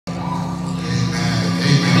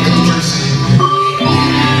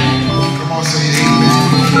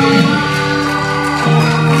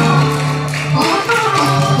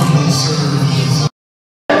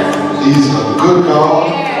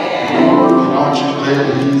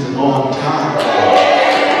that he's an on-time God.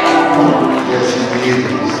 Yes, he is.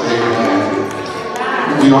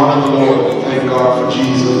 Amen. We honor the Lord. We thank God for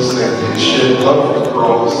Jesus and his shed blood on the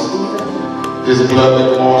cross. His blood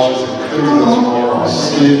that washes and cleanses us from all our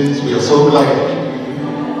sins. We are so glad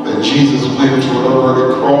that Jesus went to an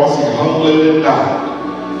rugged cross. He hung and died,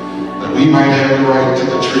 that we might have the right to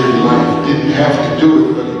the tree of life. Didn't have to do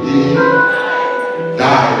it, but he did.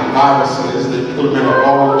 Died. The Bible says they put him in a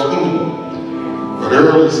borrowed tomb. But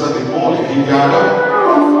early Sunday morning, he got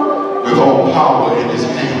up with all power in his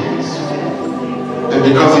hands. And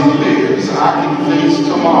because he lives, I can face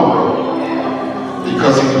tomorrow.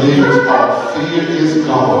 Because he lives, our fear is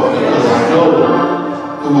gone. Because I know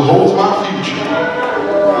who holds my future.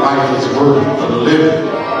 Life is worth the living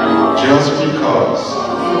just because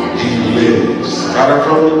he lives. Got it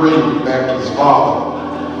from the grave back to his Father.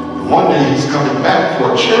 One day he's coming back for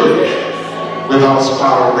a church without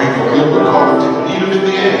spot or wrinkle. We will call it to meet him in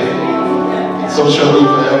the end. So shall we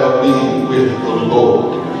forever be with the Lord.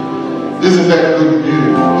 Isn't that good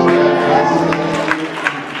news?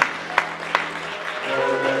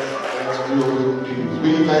 That's real good news.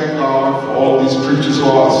 We thank God for all these preachers who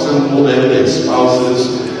are assembled and their spouses,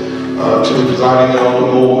 to the presiding elder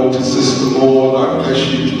Moore, to Sister Moore, God bless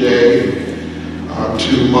you today,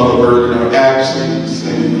 to Mother Bird in her absence,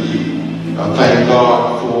 and we thank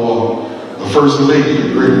God for the First Lady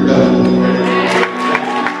of Greater Bethel.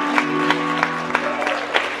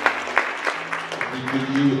 We give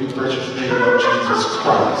you in the precious name of Jesus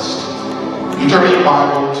Christ. You turn your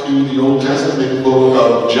Bible to the Old Testament book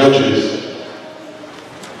of Judges,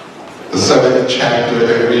 the 7th chapter,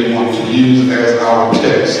 that we want to use as our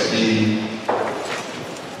text, the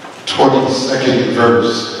 22nd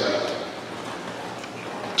verse,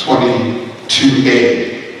 22a.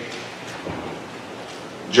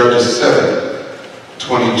 Judges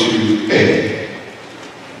 7:22a.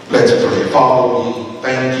 Let's pray. Father, we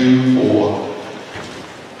thank you for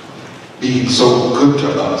being so good to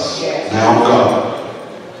us. Now, God,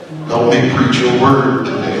 help me preach your word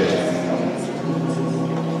today.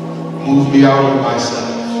 Move me out of myself,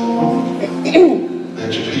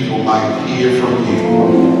 that your people might hear from you.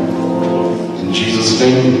 In Jesus'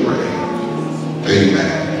 name we pray.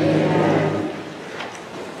 Amen.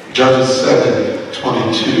 Judges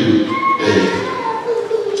 7:22a.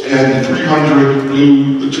 And 300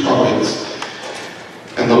 blew the trumpets,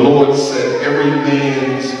 and the Lord set every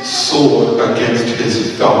man's sword against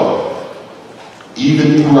his fellow,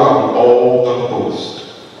 even throughout all the host.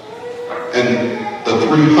 And the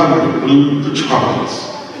 300 blew the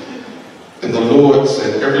trumpets, and the Lord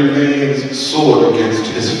set every man's sword against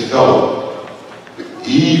his fellow,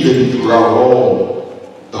 even throughout all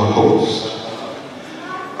the host.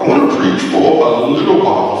 I want to preach for a little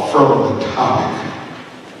while from the topic,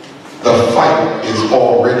 the fight is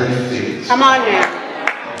already fixed. Come on now. The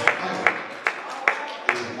fight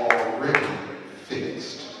is already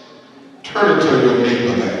fixed. Turn it to your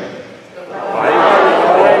neighbor there.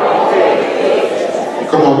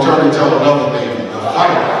 Come on, turn and tell another neighbor, the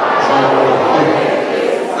fight is already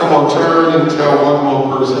fixed. Come on, turn and tell one more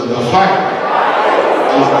person, the fight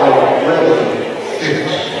is already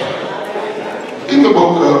fixed. In the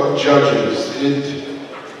book of Judges, it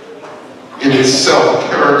in itself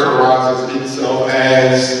characterizes itself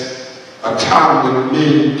as a time when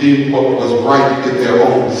men did what was right in their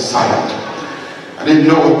own sight. I didn't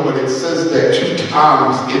know it, but it says that 2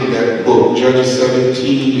 times in that book, Judges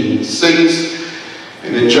 17:6,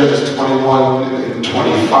 and in Judges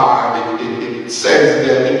 21:25, it says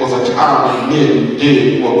that it was a time when men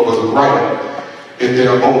did what was right in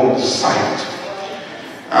their own sight.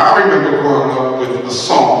 I remember growing up with a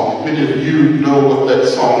song. Many of you know what that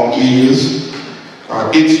song is.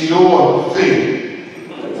 It's your thing.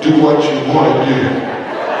 Do what you want to do.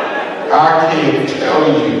 I can't tell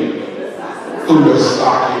you who to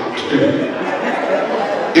sock it to.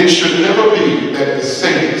 It should never be that the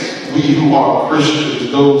saints, we who are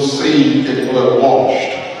Christians, those saved and blood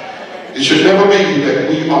washed, it should never be that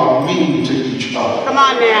we are mean to each other. Come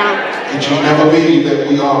on now. It should never be that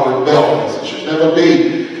we are rebellious. It should never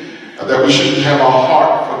be that we shouldn't have a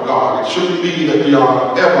heart for God. It shouldn't be that we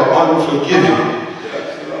are ever unforgiving.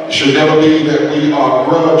 It should never be that we are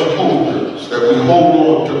grudge holders, that we hold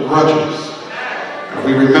on to grudges. And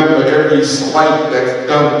we remember every slight that's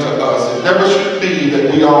done to us. It never should be that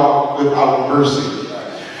we are without mercy.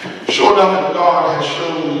 Sure enough, if God has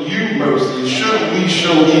shown you mercy, should we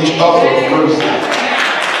show each other mercy?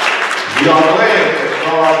 We are glad that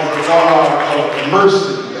God is a God of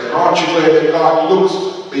mercy. Aren't you glad that God looks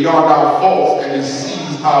beyond our faults and he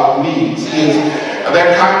sees our needs? He is that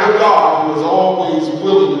kind of God who is always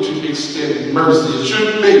willing to extend in mercy. It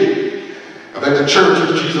shouldn't be that the Church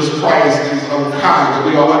of Jesus Christ is unkind, that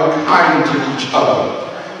we are unkind to each other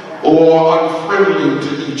or unfriendly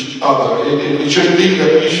to each other. It shouldn't be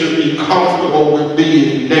that we should be comfortable with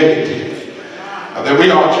being negative, that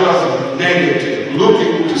we are just negative,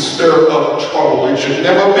 looking to stir up trouble. It should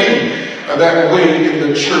never be that way in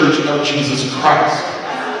the Church of Jesus Christ.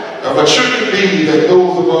 But shouldn't it be that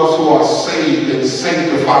those of us who are saved and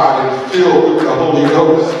sanctified and filled with the Holy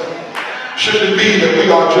Ghost, shouldn't it be that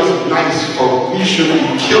we are just nice folk? We should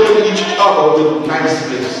be killing each other with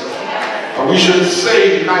niceness. We should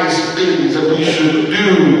say nice things, and we should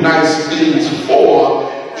do nice things for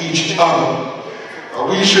each other.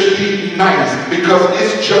 We should be nice because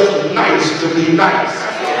it's just nice to be nice.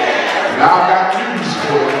 Now I got news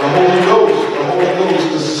for you. The Holy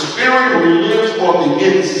Ghost, the Spirit who lives on the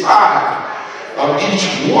inside of each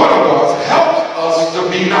one of us helps us to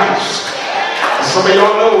be nice. Some of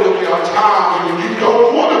y'all know that there are times when you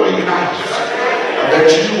don't want to be nice, that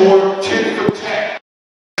you want tit for tat.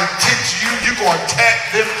 You're going to tat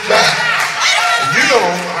them back. You know,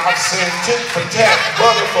 I said tit for tat,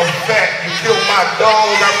 brother for fat. You kill my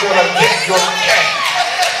dog, I'm going to get your cat.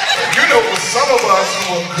 You know, for some of us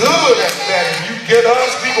who are good at that, if you get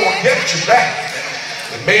us, we're going to get you back.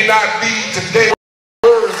 It may not be today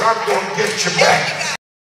words, I'm going to get you back.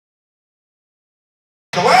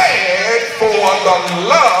 Glad for the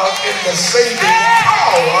love and the saving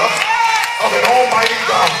power of an almighty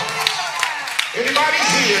God. Anybody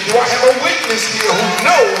here, do I have a witness here who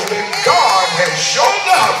knows that God has shown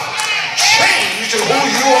up, changed who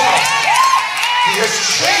you are? He has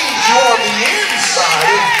changed you on the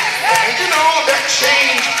inside, and you know that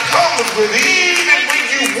change comes with even when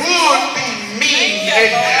you would be mean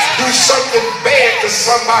and do something bad to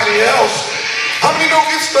somebody else. How many know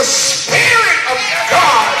it's the Spirit of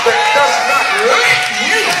God that does not let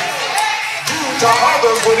you do to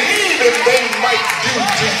others what even they might do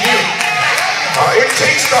to you? It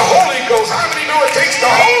takes the Holy Ghost. How many know it takes the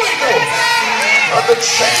Holy Ghost to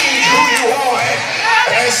change who you are?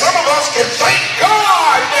 And some of us can thank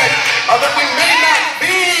God that we may not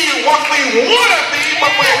be what we want to be,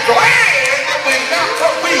 but we're glad that we're not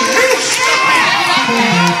what we used to be.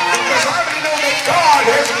 Because how many know that God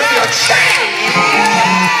has made a change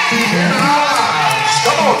in our lives?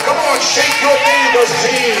 Come on, shake your neighbor's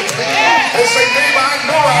hand and say, neighbor, I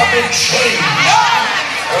know I've been changed.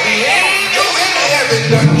 The angels in heaven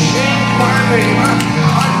done changed my name.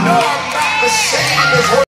 I know I'm not the same as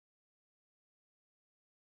what.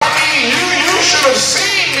 I mean, you should have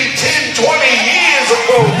seen me 10, 20 years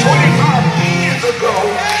ago, 25 years ago.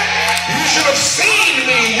 You should have seen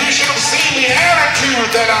me. You should have seen the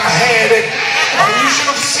attitude that I had. And you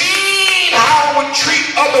should have seen how I would treat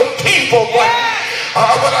other people. But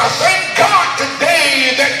I thank God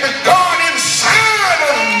today that the God inside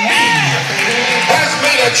of me has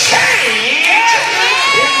made a change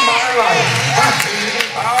in my life.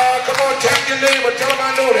 Come on, tell your neighbor, tell him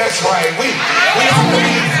I know that's right. We ought to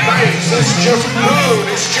be nice. It's just good.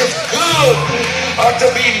 It's just good to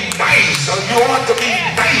be nice. You ought to be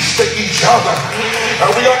nice to each other.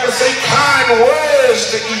 We ought to say kind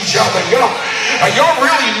words to each other. Y'all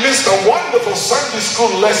really missed a wonderful Sunday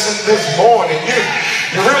school lesson this morning.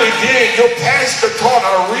 You really did. Your pastor taught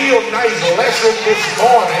a real nice lesson this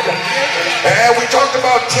morning. And we talked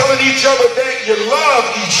about telling each other that you love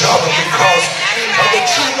each other, because the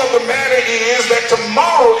truth of the matter is that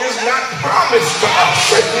tomorrow is not promised to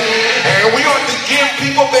us. And we ought to give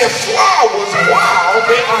people their flowers while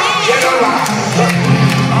they are yet alive.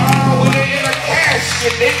 When they're in a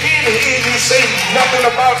casket, they can't hear you say nothing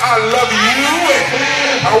about I love you.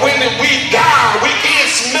 And when we die, we can't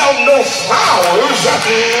smell no flowers.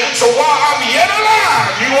 So while I'm yet alive,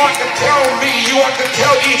 you ought to tell me, you ought to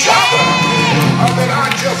tell each other that I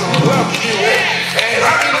just love you. And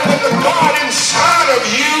I know that the God inside of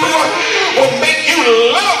you will make you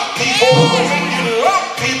love people, will make you love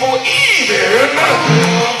people even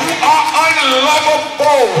who are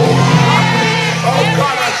unlovable. Oh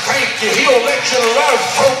God, I thank you. He'll let you love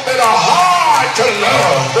folk that are hard to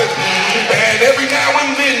love. And every now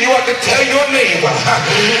and then you ought to tell your neighbor,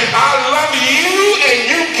 I love you and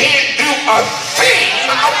you can't do a thing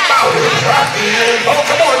about it. Oh,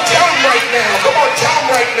 come on, tell him right now. Come on, tell him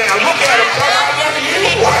right now. Look at him, tell him I love you.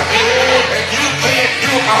 And you can't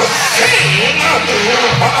do a thing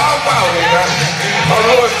about it. Oh,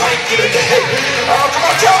 Lord, thank you today. Oh, come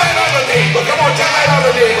on, tell that other neighbor. Come on, tell that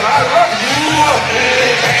other neighbor, I love you.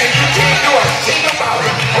 And you can't do a thing about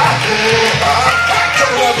it. I've got to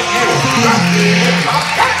love you.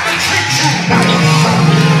 I've got to treat you nice.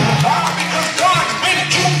 Because God's been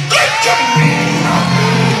too good to me.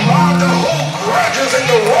 The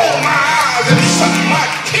brushing my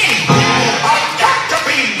teeth. I've got to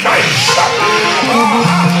be nice.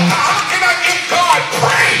 How can I give God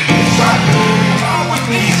praise with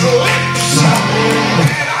these lips?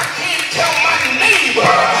 And I can't tell my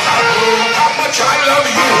neighbor how much I love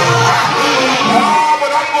you.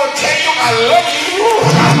 But I'm going to tell you I love you.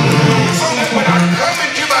 So that when I come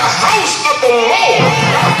into the house of the Lord,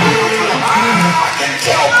 I can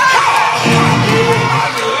tell God I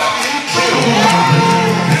love you too.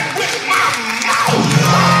 And with my mouth,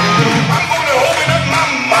 I'm going to open up my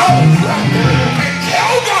mouth and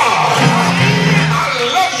tell God I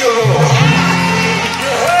love you, Lord.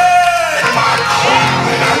 You heard my cry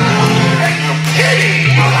and you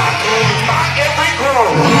pitied my every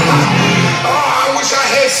groan. I wish I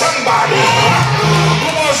had somebody who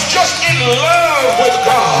was just in love with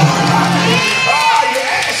God. You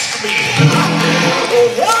asked me, well,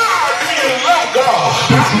 why do you love God?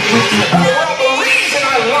 Well, the reason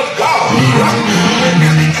I love God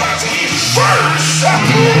is because He first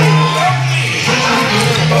loved me.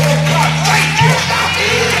 Oh, God, thank you.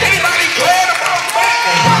 Anybody glad about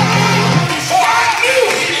that? Before I knew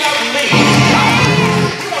He loved me,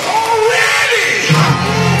 He was already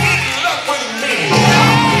in love with me.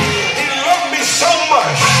 He loved me so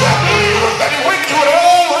much that He went to an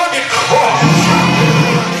old rugged cross.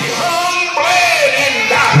 He hung, bled, and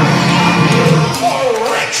died for a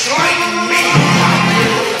wretch like me.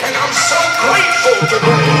 And I'm so grateful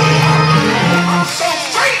today. I'm so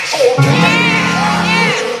thankful today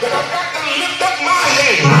that I've got to lift up my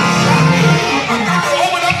hands. I've got to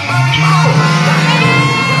open up my mouth.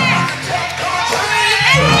 I can tell God,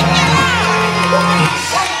 thank you. You're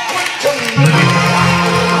so good to me.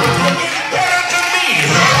 You're getting better to me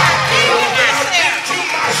than I've been to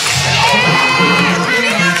myself.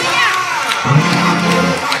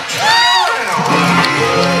 I turn around.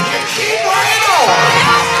 You keep right on.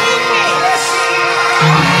 Blessing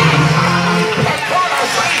God, I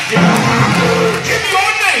thank you. Give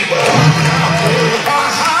your neighbor a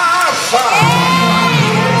high five.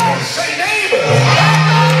 Say, neighbor,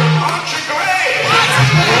 aren't you glad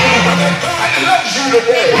that God loves you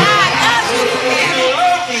today? He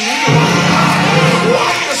loves you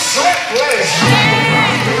while you slept last night.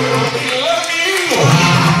 He loves you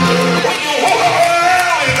when you woke up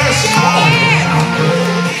early this morning.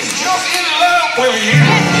 He's just in love with you.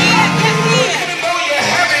 Even though you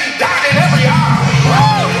haven't dotted every I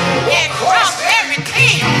or crossed every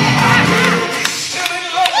T, He's still in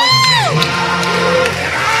love with you.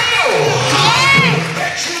 And I know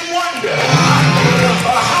that you wonder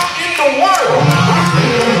how in the world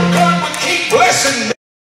God would keep blessing me.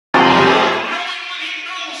 He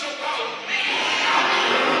knows about me.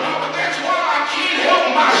 But that's why I can't help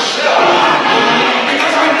myself.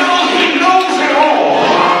 Because I know He knows it all.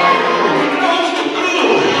 He knows the good.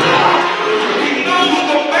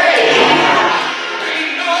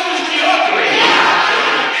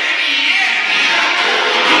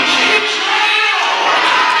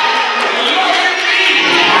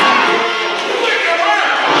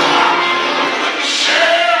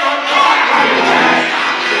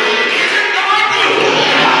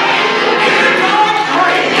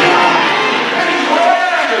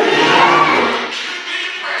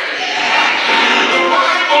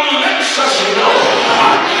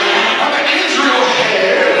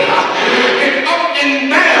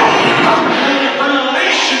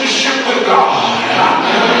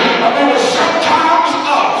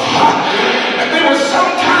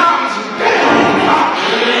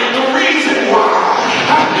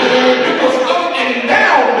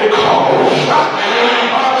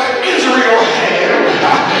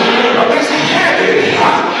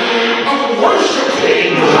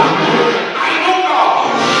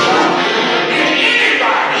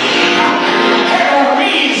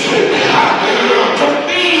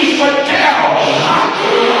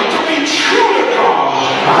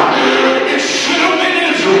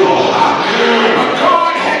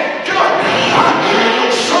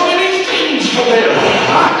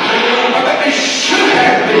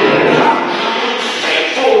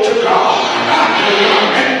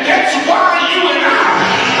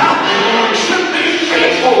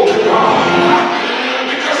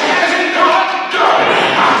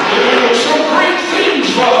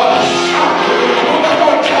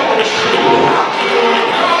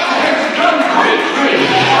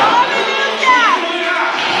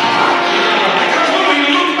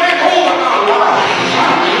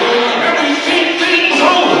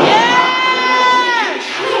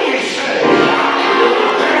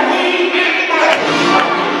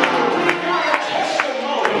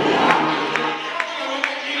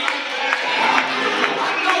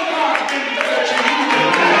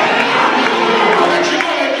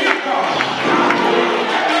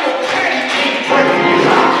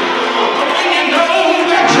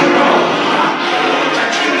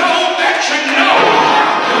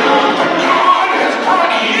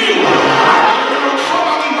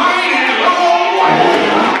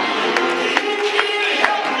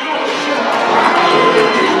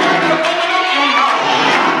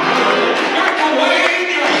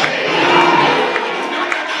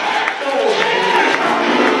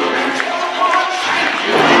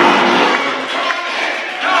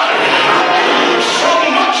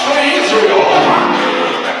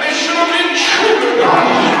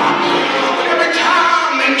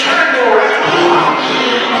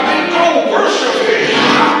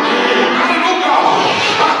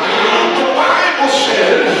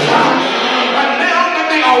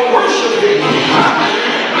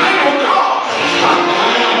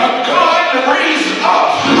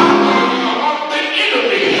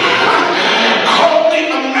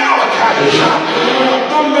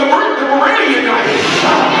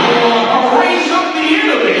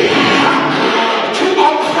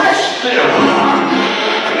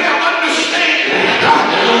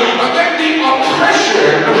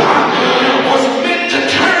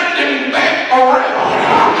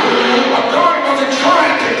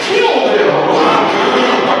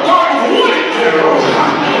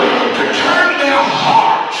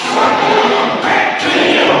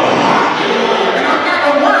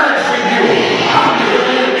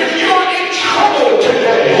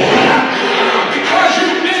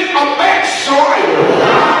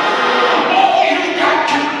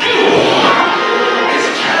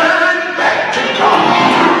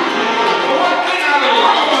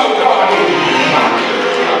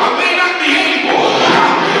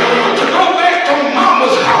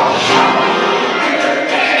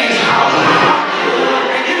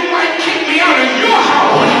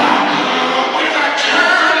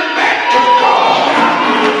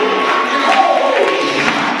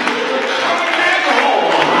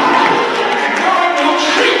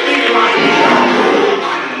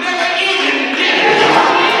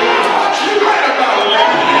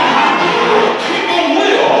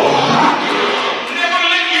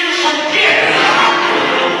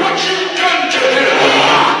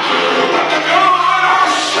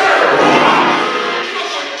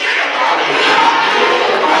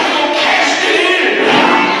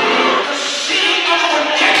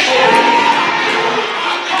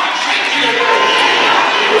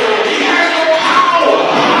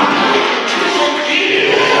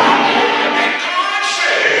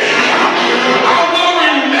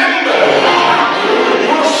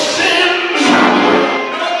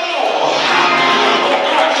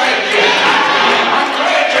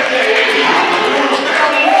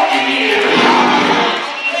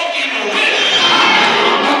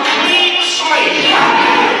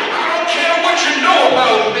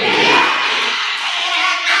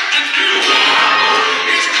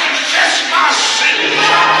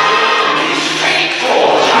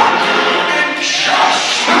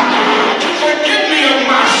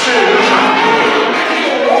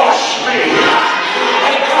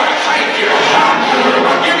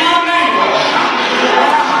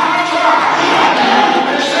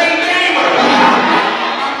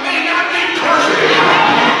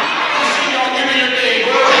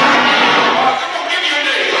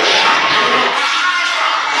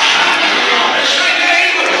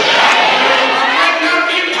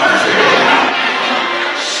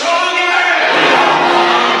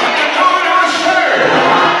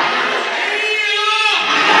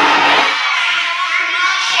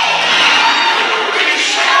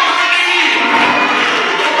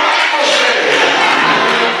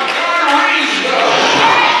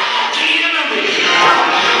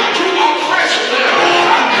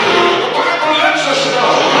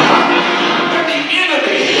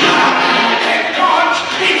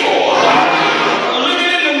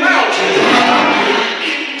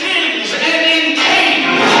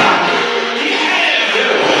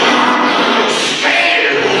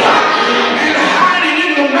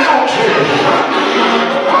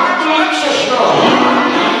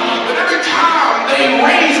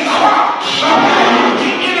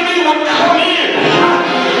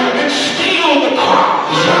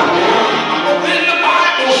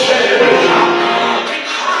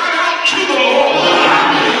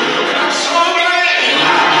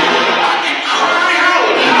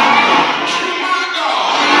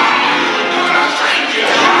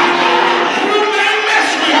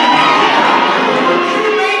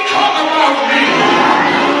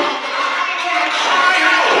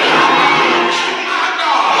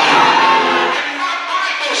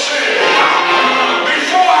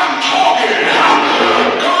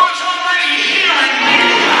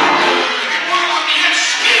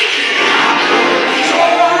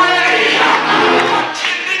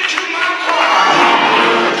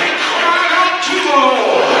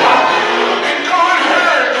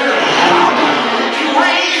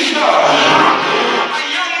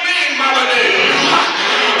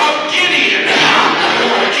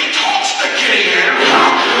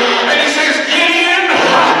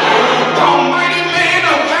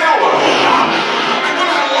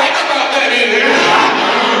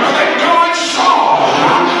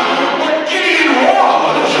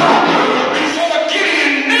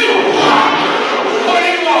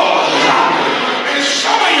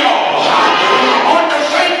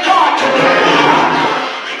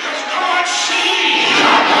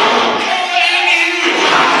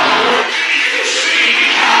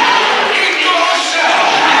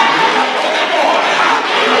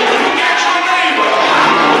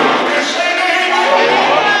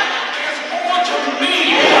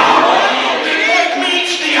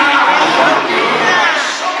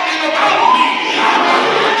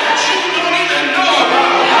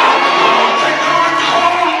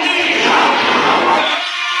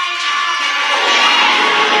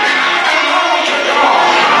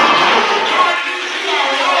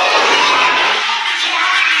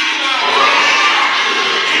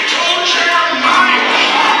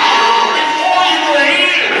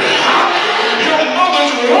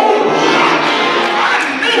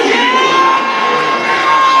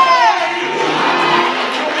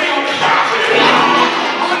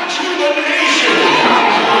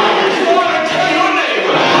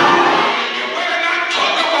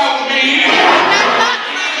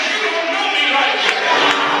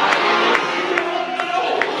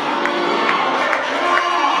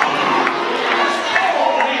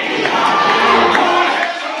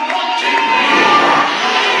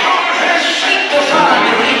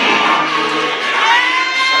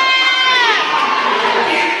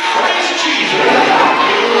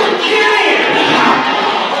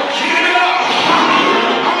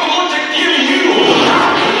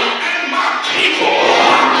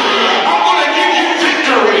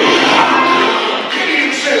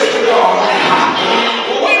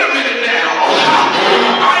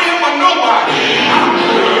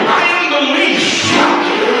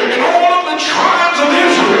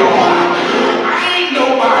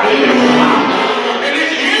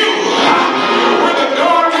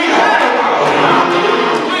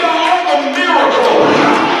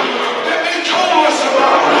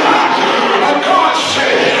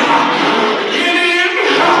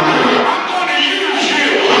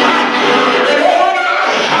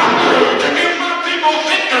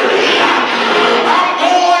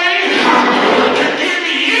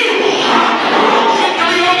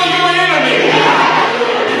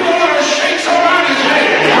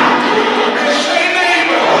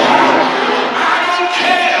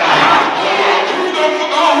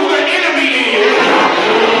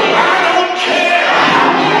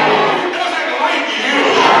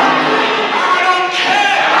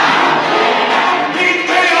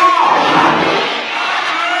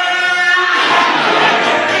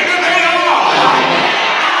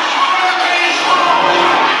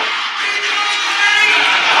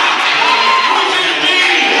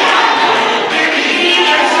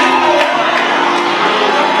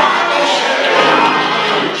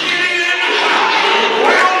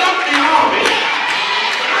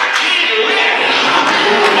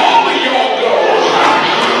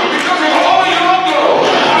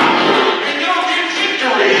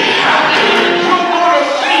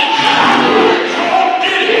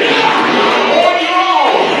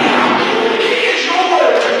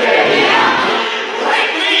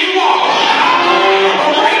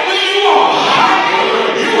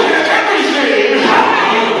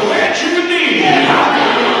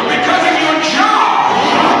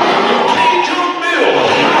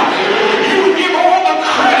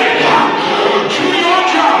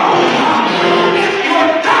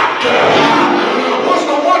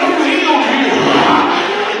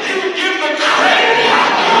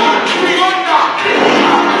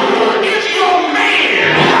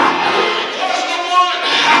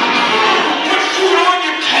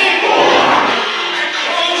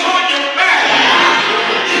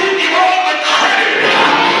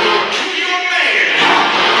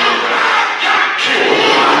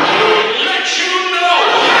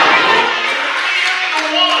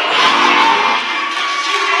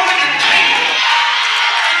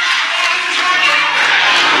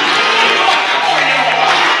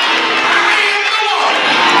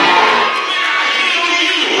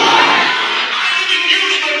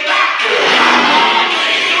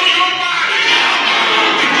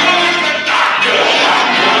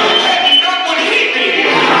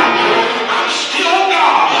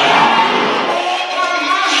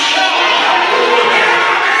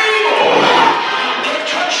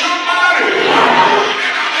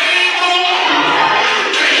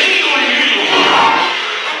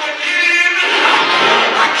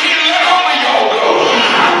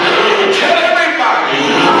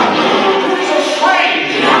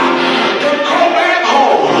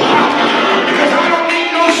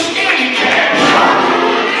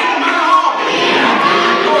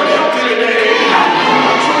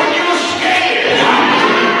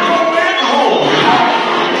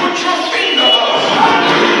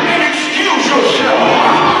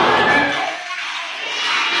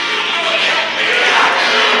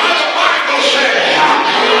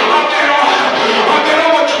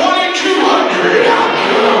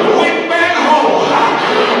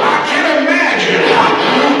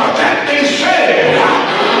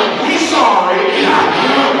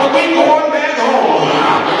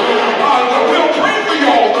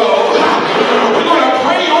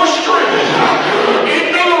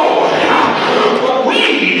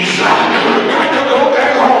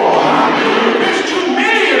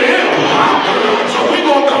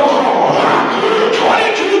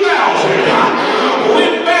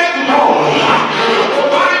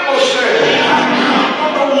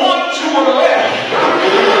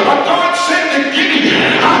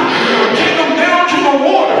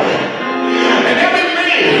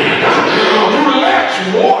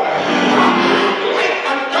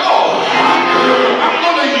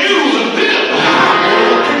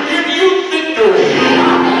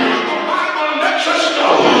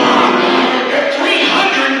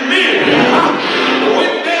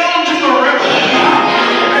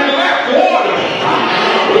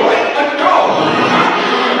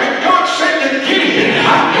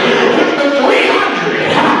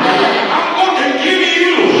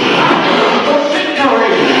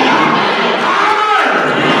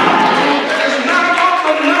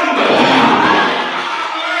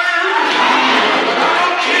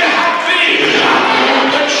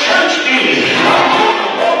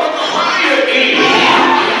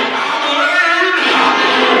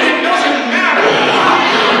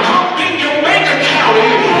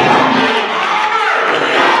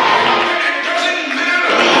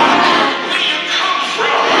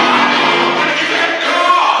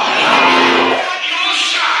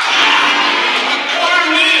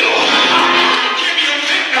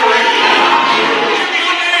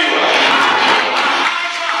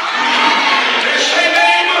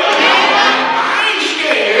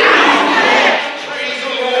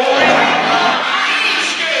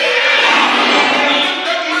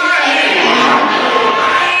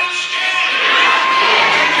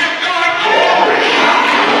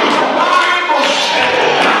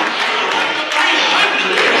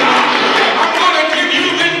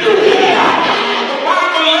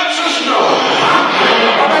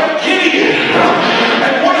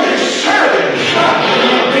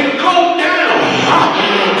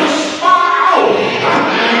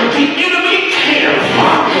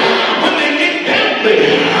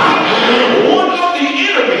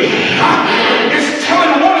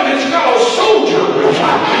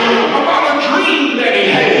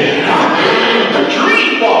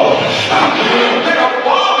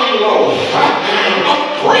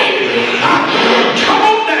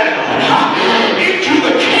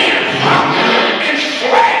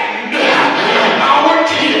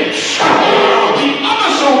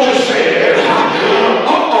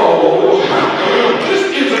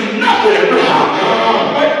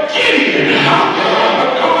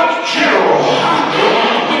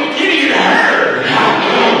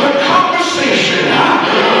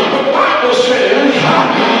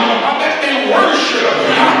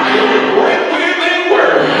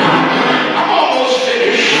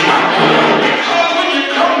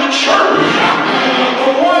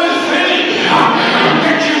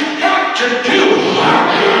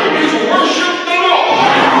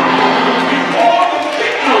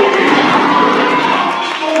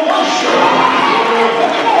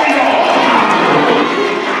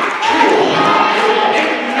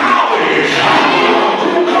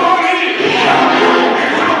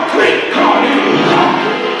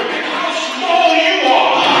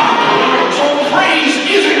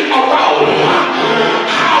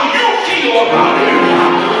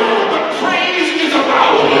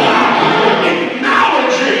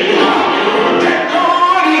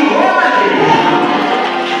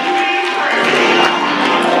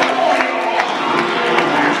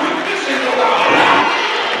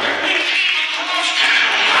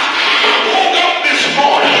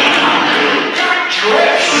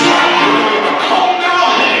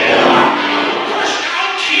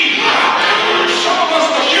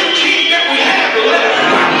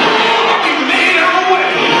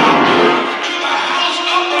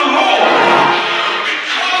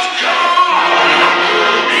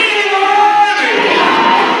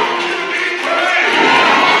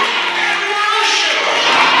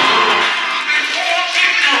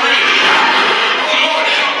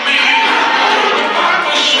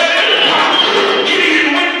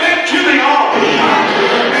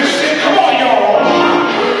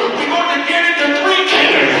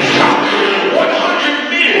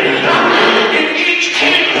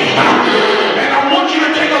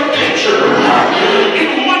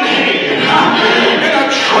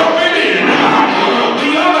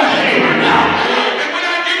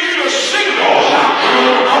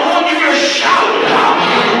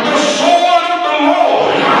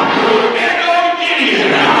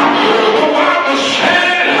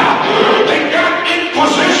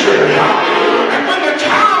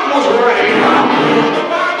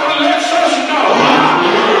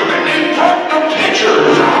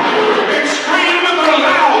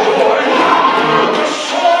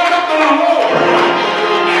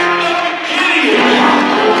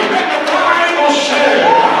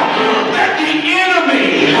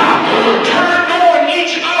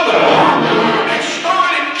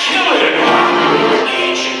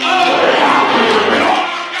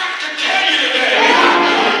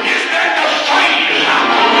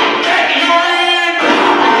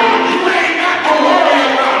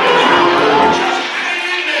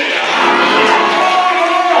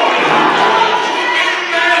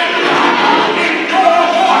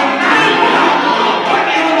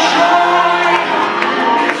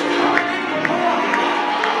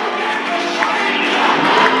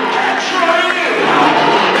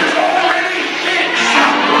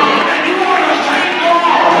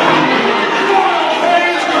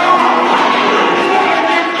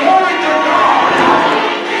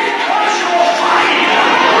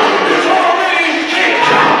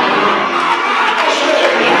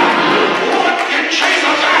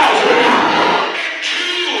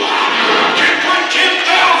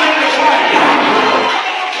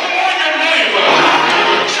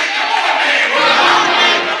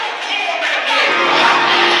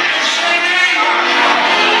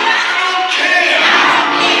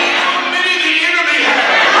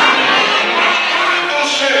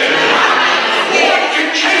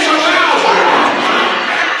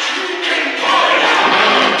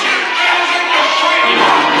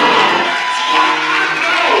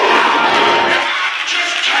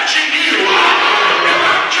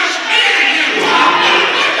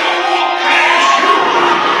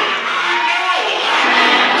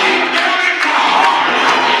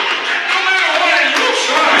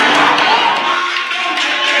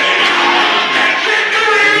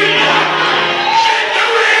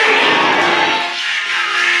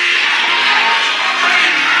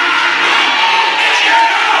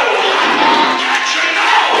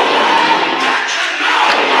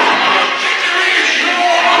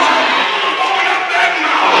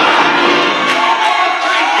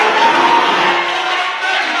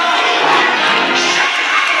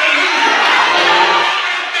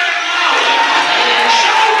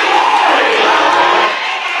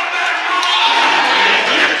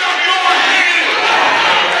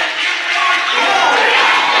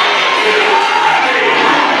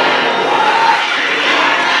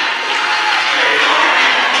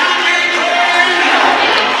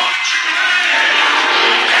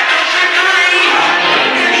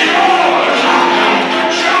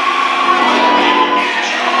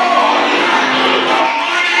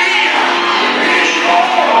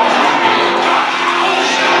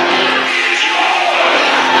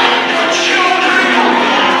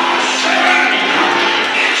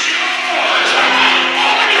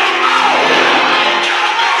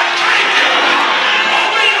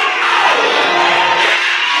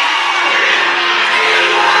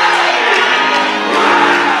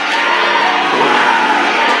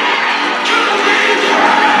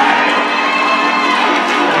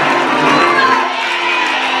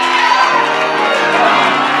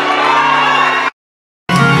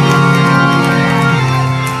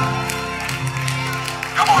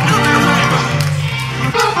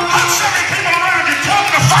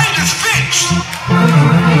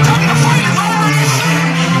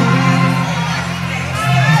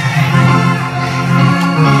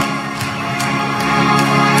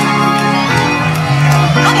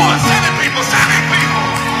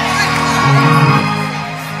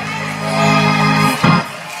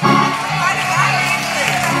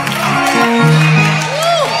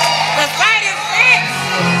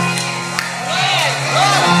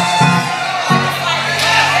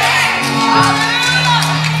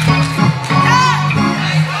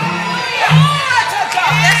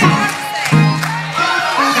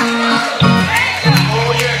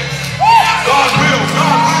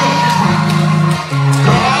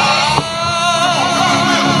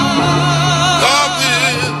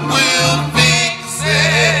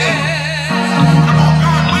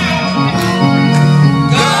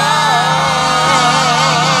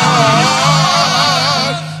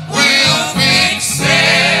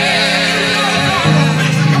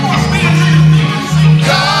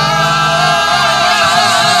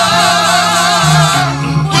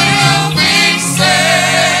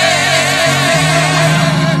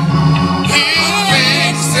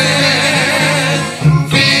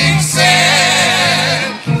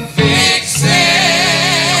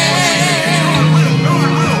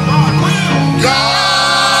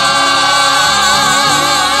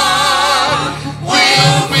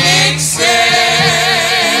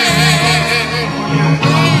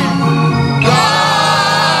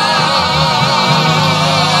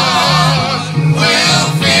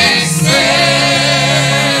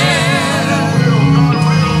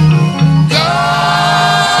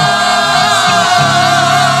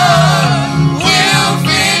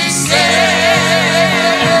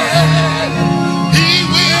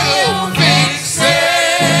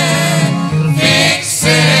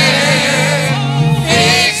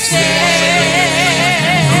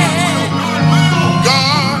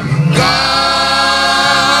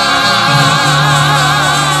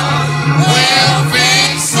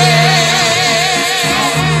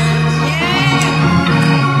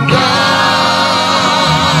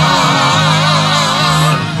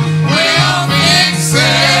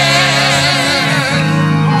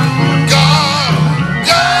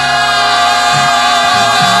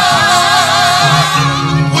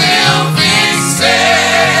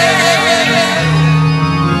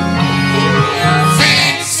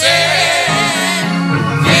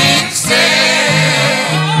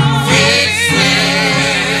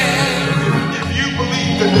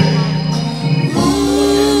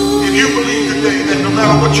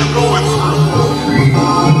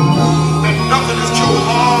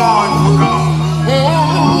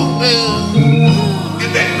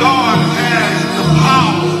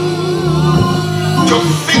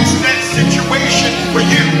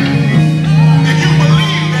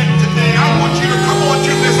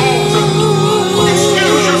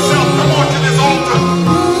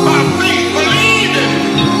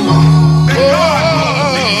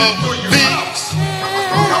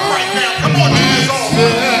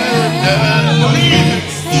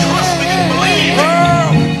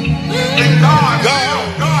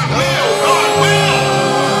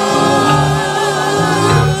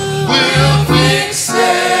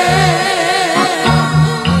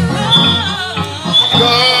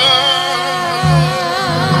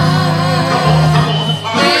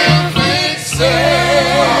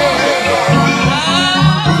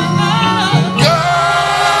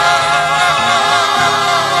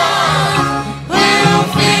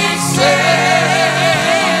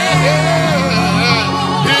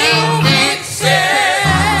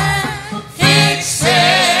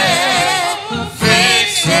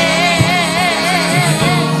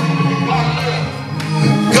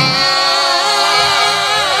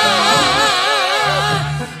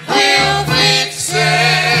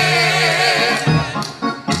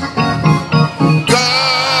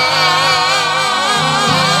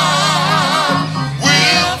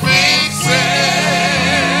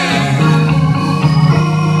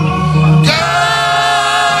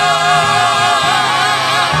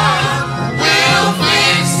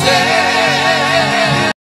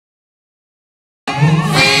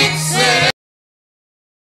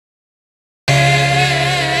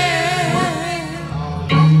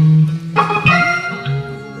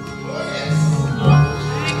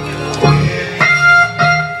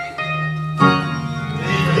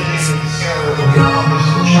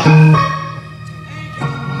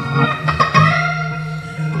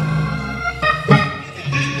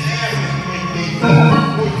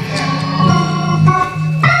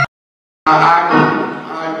 I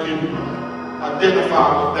can identify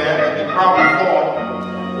with that, and they probably thought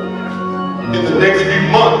in the next few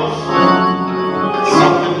months that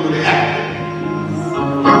something would happen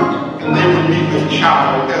and they would be with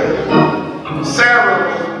child. Sarah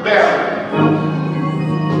was barren,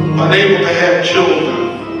 unable to have children,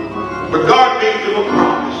 but God made them a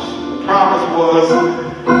promise. The promise was,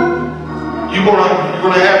 you're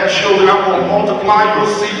gonna have children. I'm gonna multiply your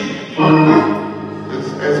seed.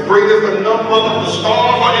 As great as the number of the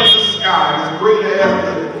stars are in the sky, as great as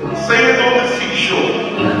the sands on the seashore,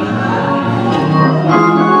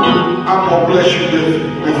 I'm going to bless you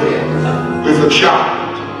with a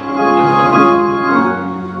child.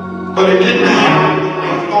 But it didn't happen when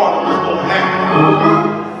they thought it was going to happen.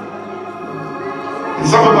 And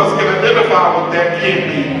some of us can identify with that, can't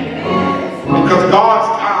we? Because God's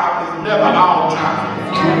time is never our time.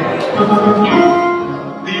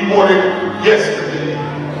 Do you want it yesterday?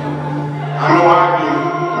 I know I do.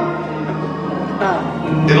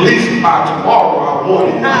 At least by tomorrow I want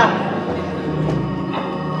it.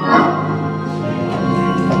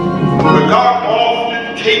 But God often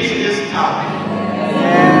takes his time.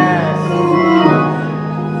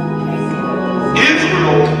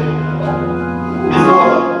 Israel,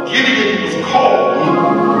 before Gideon was called,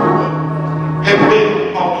 had been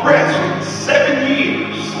oppressed 7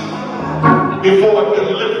 years before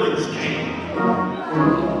deliverance came.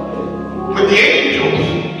 When the angels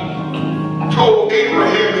told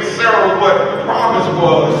Abraham and Sarah what the promise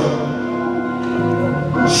was,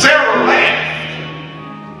 Sarah laughed,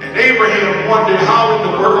 and Abraham wondered how in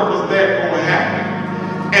the world was that going to happen.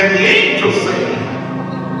 And the angel said,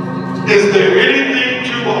 is there anything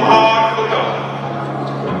too hard for God?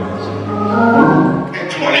 And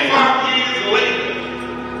 25 years later,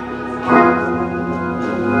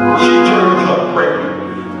 she turns up pregnant.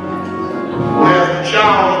 As the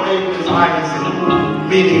child's name is Isaac,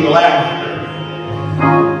 meaning laughter.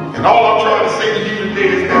 And all I'm trying to say to you today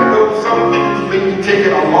is that though some things may be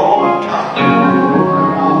taking a long time,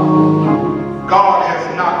 God has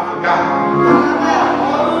not forgotten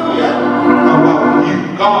about you.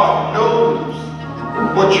 God knows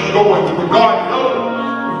what you're going through. God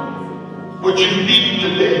knows what you need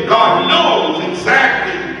today. God knows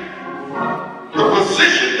exactly the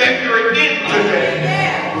position that you're in today.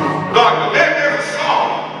 God, there's a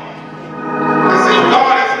song that says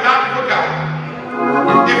God has not forgotten.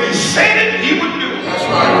 If he said it, he would do it. That's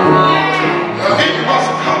right. It must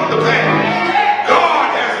come to pass. God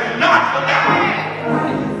has not forgotten.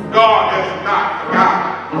 God has not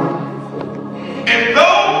forgotten. And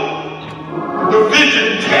though the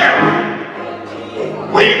vision tarries,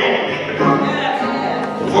 wait on it.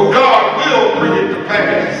 For God will bring it to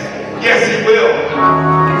pass. Yes, he will.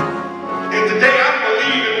 And today I'm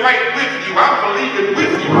believing right with you. I'm believing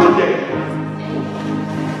with you today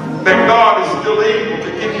that God is still able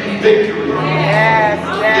to give you victory in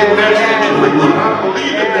that situation. I'm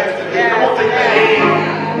believing that today. Come on, take the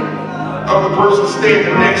hand of the person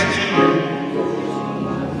standing next to you.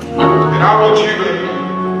 And I want you to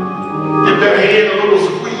give that hand a little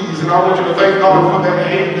squeeze, and I want you to thank God for that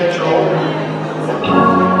hand that you're holding.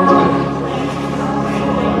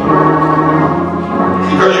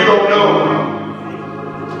 Because you don't know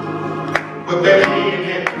what that hand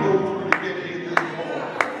had to go through to get here this morning.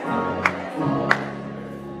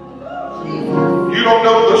 You don't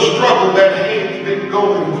know the struggle that hand's been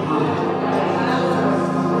going through.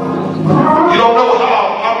 You don't know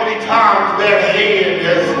how many times that hand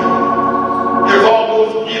has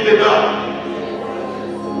almost given up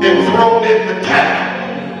and thrown in the towel.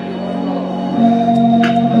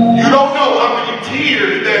 You don't know how many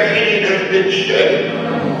tears that hand has been shedding.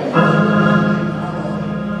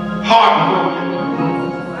 Heartbroken,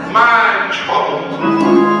 mind troubled.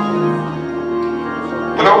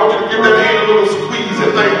 But I want you to give that hand a little squeeze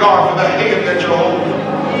and thank God for that hand that you're holding.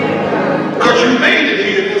 Because you made it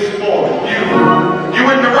here this morning.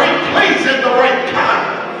 You're in the right place at the right time.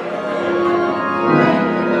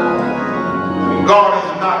 God has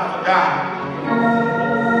not forgotten.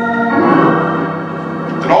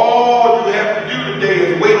 And all you have to do today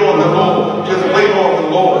is wait on the Lord. Just wait on the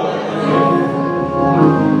Lord.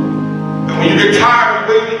 And when you get tired of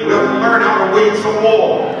waiting, you have to learn how to wait some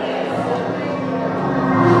more.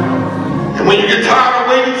 And when you get tired of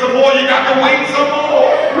waiting some more, you got to wait some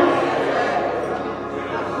more.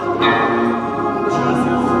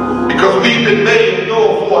 Because we've been made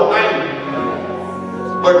endure for a night,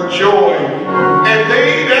 but joy. And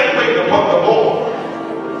they that wait upon the Lord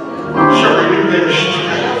shall renew their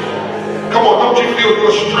strength. Come on, don't you feel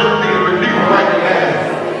your strength being renewed right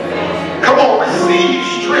now? Come on, receive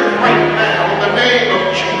strength right now in the name of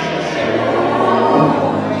Jesus.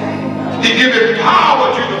 He giveth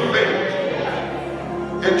power to the faint.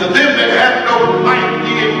 And to them that have no might,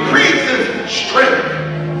 he increases strength.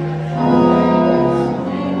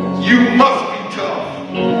 You must be tough.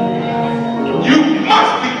 You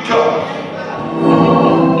must be tough.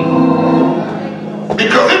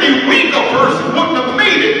 Because any weaker person wouldn't have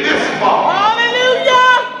made it this far.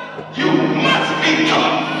 Hallelujah! You must be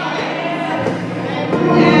tough.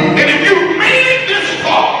 And if you made it this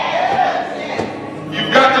far,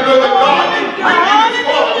 you've got to know that God didn't bring you this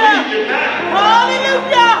far to leave you now.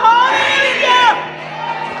 Hallelujah! Hallelujah!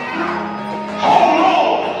 Hold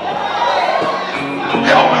on.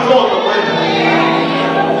 Help is on the way.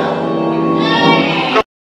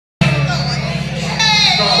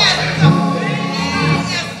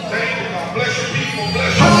 Bless your people.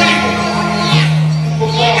 Bless your people. Who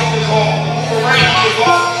across this hall, who around this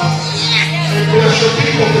hall. And bless your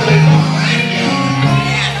people today.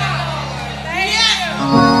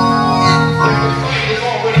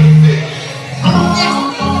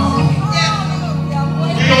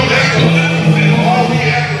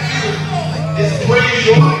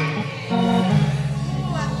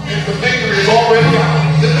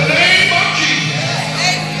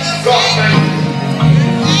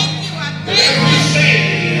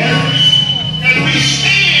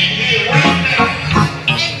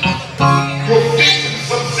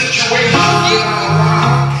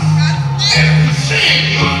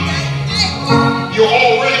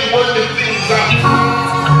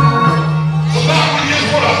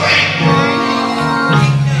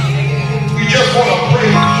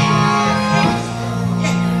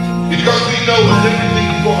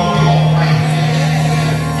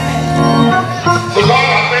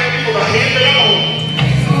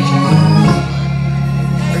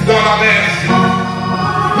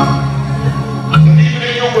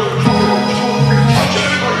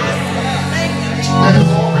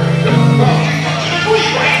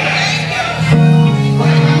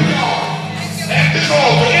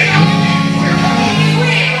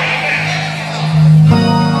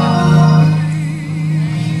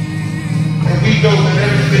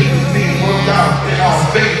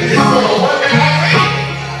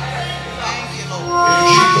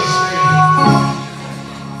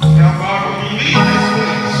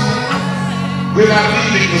 We're not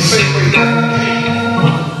leaving the same way that we came.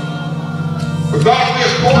 But God,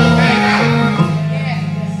 we're going back out.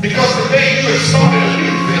 Because today you have started a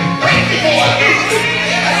new thing. Thank you for a new thing.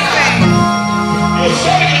 You're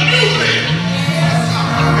starting